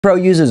Pro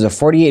uses a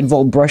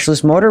 48-volt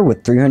brushless motor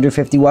with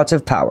 350 watts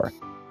of power.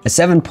 A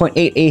 7.8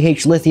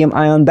 Ah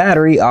lithium-ion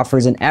battery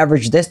offers an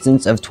average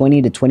distance of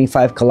 20 to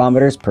 25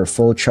 kilometers per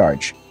full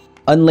charge.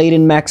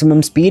 Unladen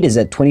maximum speed is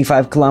at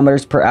 25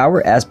 kilometers per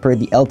hour as per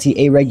the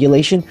LTA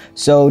regulation,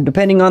 so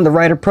depending on the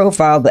rider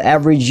profile, the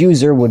average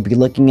user would be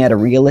looking at a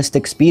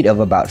realistic speed of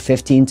about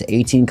 15 to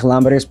 18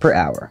 kilometers per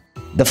hour.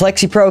 The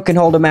Flexi Pro can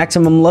hold a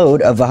maximum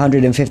load of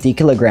 150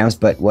 kilograms,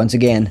 but once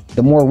again,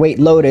 the more weight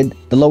loaded,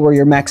 the lower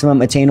your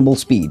maximum attainable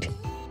speed.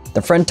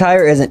 The front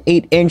tire is an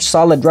 8-inch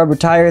solid rubber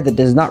tire that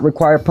does not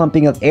require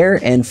pumping of air,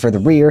 and for the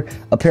rear,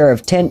 a pair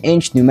of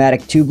 10-inch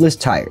pneumatic tubeless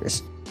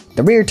tires.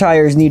 The rear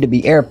tires need to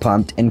be air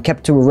pumped and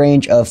kept to a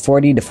range of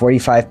 40 to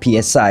 45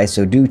 psi,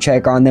 so do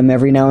check on them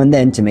every now and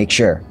then to make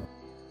sure.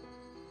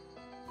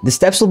 The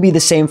steps will be the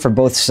same for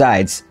both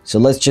sides, so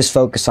let's just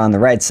focus on the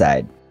right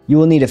side. You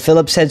will need a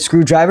Phillips head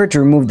screwdriver to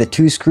remove the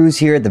 2 screws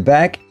here at the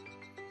back,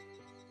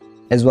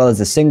 as well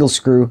as a single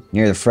screw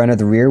near the front of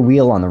the rear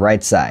wheel on the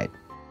right side.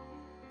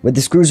 With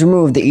the screws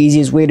removed, the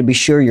easiest way to be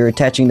sure you're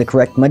attaching the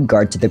correct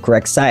mudguard to the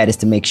correct side is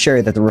to make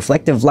sure that the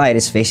reflective light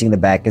is facing the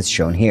back as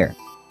shown here.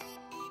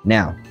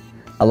 Now,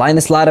 align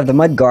the slot of the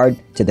mudguard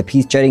to the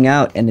piece jutting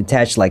out and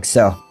attach like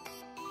so.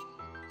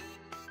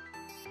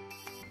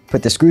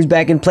 Put the screws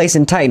back in place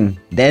and tighten,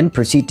 then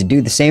proceed to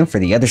do the same for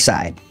the other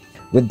side.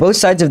 With both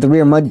sides of the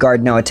rear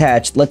mudguard now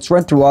attached, let's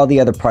run through all the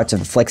other parts of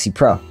the Flexi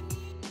Pro.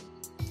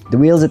 The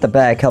wheels at the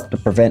back help to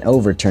prevent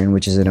overturn,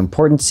 which is an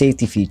important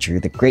safety feature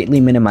that greatly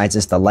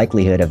minimizes the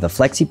likelihood of the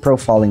Flexi Pro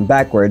falling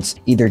backwards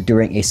either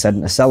during a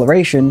sudden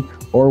acceleration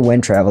or when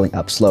traveling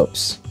up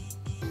slopes.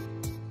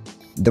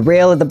 The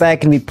rail at the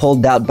back can be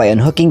pulled out by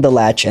unhooking the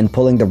latch and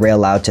pulling the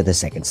rail out to the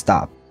second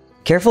stop.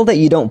 Careful that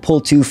you don't pull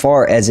too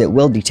far as it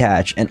will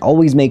detach, and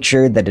always make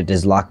sure that it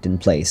is locked in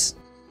place.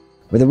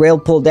 With the rail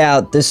pulled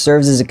out, this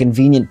serves as a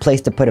convenient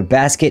place to put a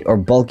basket or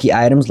bulky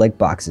items like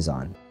boxes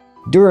on.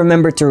 Do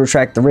remember to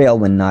retract the rail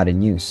when not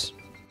in use.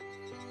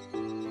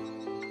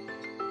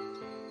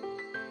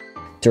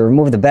 To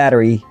remove the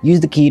battery, use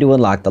the key to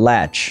unlock the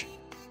latch.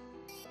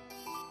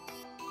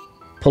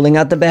 Pulling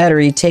out the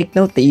battery, take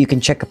note that you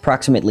can check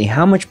approximately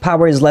how much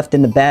power is left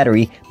in the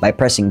battery by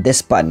pressing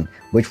this button,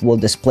 which will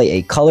display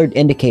a colored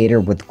indicator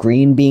with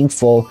green being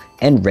full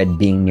and red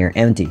being near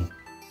empty.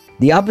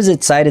 The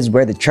opposite side is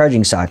where the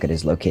charging socket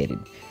is located.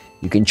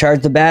 You can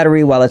charge the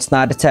battery while it's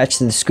not attached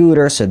to the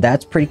scooter, so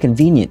that's pretty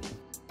convenient.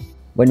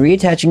 When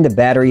reattaching the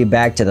battery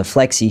back to the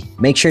Flexi,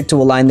 make sure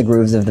to align the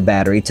grooves of the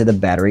battery to the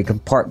battery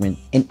compartment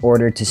in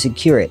order to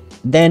secure it.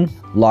 Then,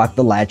 lock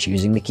the latch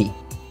using the key.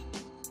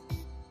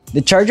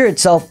 The charger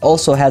itself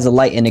also has a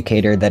light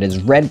indicator that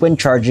is red when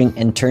charging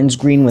and turns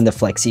green when the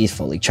Flexi is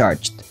fully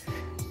charged.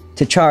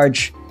 To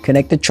charge,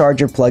 connect the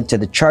charger plug to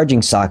the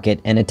charging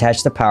socket and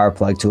attach the power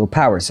plug to a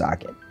power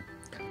socket.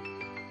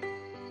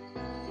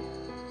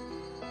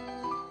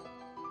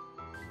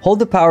 Hold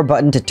the power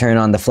button to turn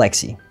on the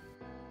Flexi.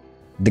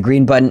 The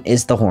green button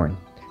is the horn.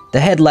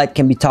 The headlight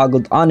can be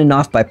toggled on and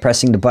off by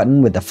pressing the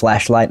button with the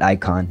flashlight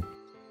icon.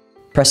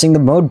 Pressing the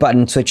mode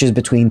button switches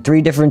between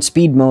 3 different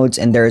speed modes,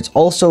 and there is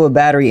also a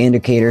battery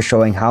indicator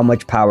showing how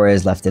much power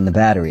is left in the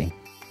battery.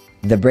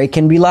 The brake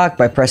can be locked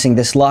by pressing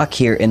this lock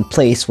here in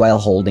place while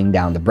holding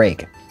down the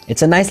brake.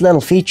 It's a nice little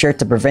feature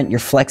to prevent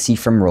your Flexi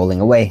from rolling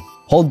away.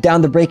 Hold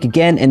down the brake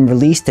again and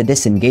release to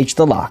disengage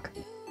the lock.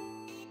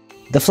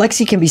 The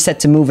Flexi can be set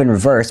to move in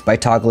reverse by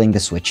toggling the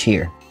switch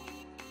here.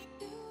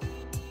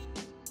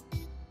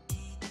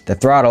 The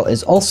throttle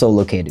is also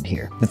located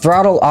here. The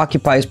throttle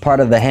occupies part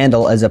of the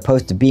handle as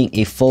opposed to being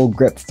a full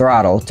grip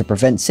throttle to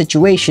prevent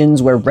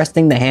situations where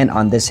resting the hand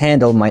on this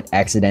handle might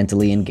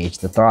accidentally engage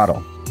the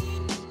throttle.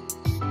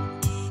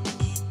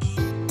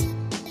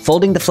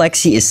 Folding the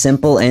Flexi is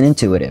simple and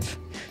intuitive.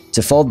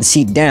 To fold the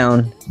seat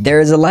down, there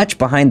is a latch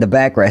behind the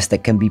backrest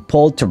that can be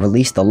pulled to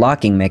release the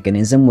locking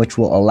mechanism, which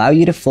will allow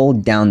you to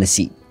fold down the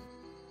seat.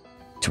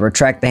 To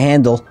retract the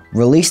handle,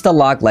 release the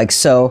lock like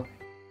so,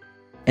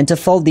 and to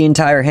fold the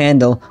entire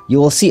handle, you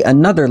will see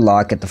another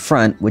lock at the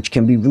front, which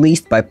can be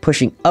released by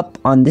pushing up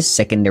on this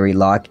secondary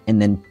lock and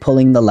then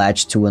pulling the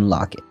latch to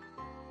unlock it.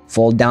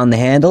 Fold down the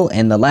handle,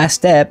 and the last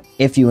step,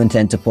 if you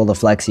intend to pull the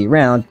Flexi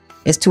around,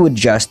 is to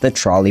adjust the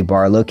trolley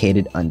bar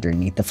located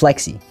underneath the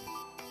Flexi.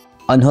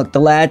 Unhook the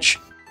latch,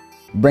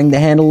 bring the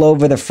handle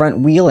over the front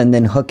wheel, and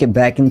then hook it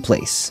back in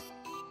place.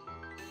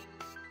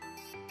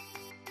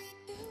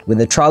 With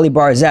the trolley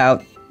bars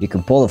out, you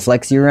can pull the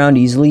Flexi around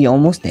easily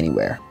almost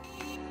anywhere.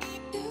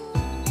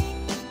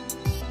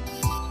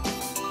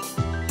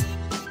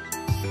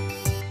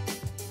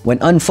 When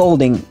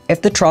unfolding,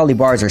 if the trolley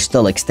bars are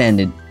still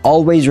extended,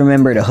 always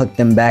remember to hook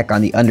them back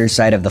on the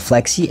underside of the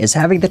Flexi, as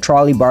having the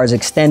trolley bars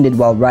extended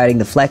while riding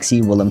the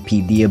Flexi will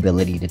impede the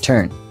ability to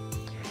turn.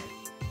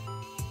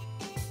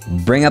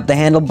 Bring up the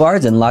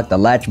handlebars and lock the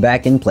latch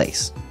back in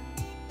place.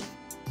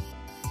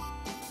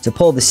 To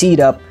pull the seat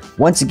up,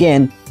 once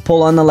again,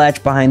 pull on the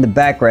latch behind the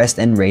backrest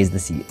and raise the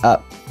seat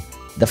up.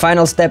 The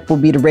final step will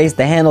be to raise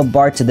the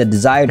handlebar to the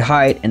desired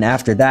height, and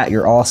after that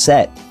you're all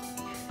set.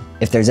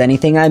 If there's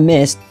anything I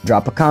missed,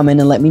 drop a comment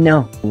and let me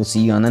know. We'll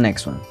see you on the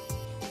next one.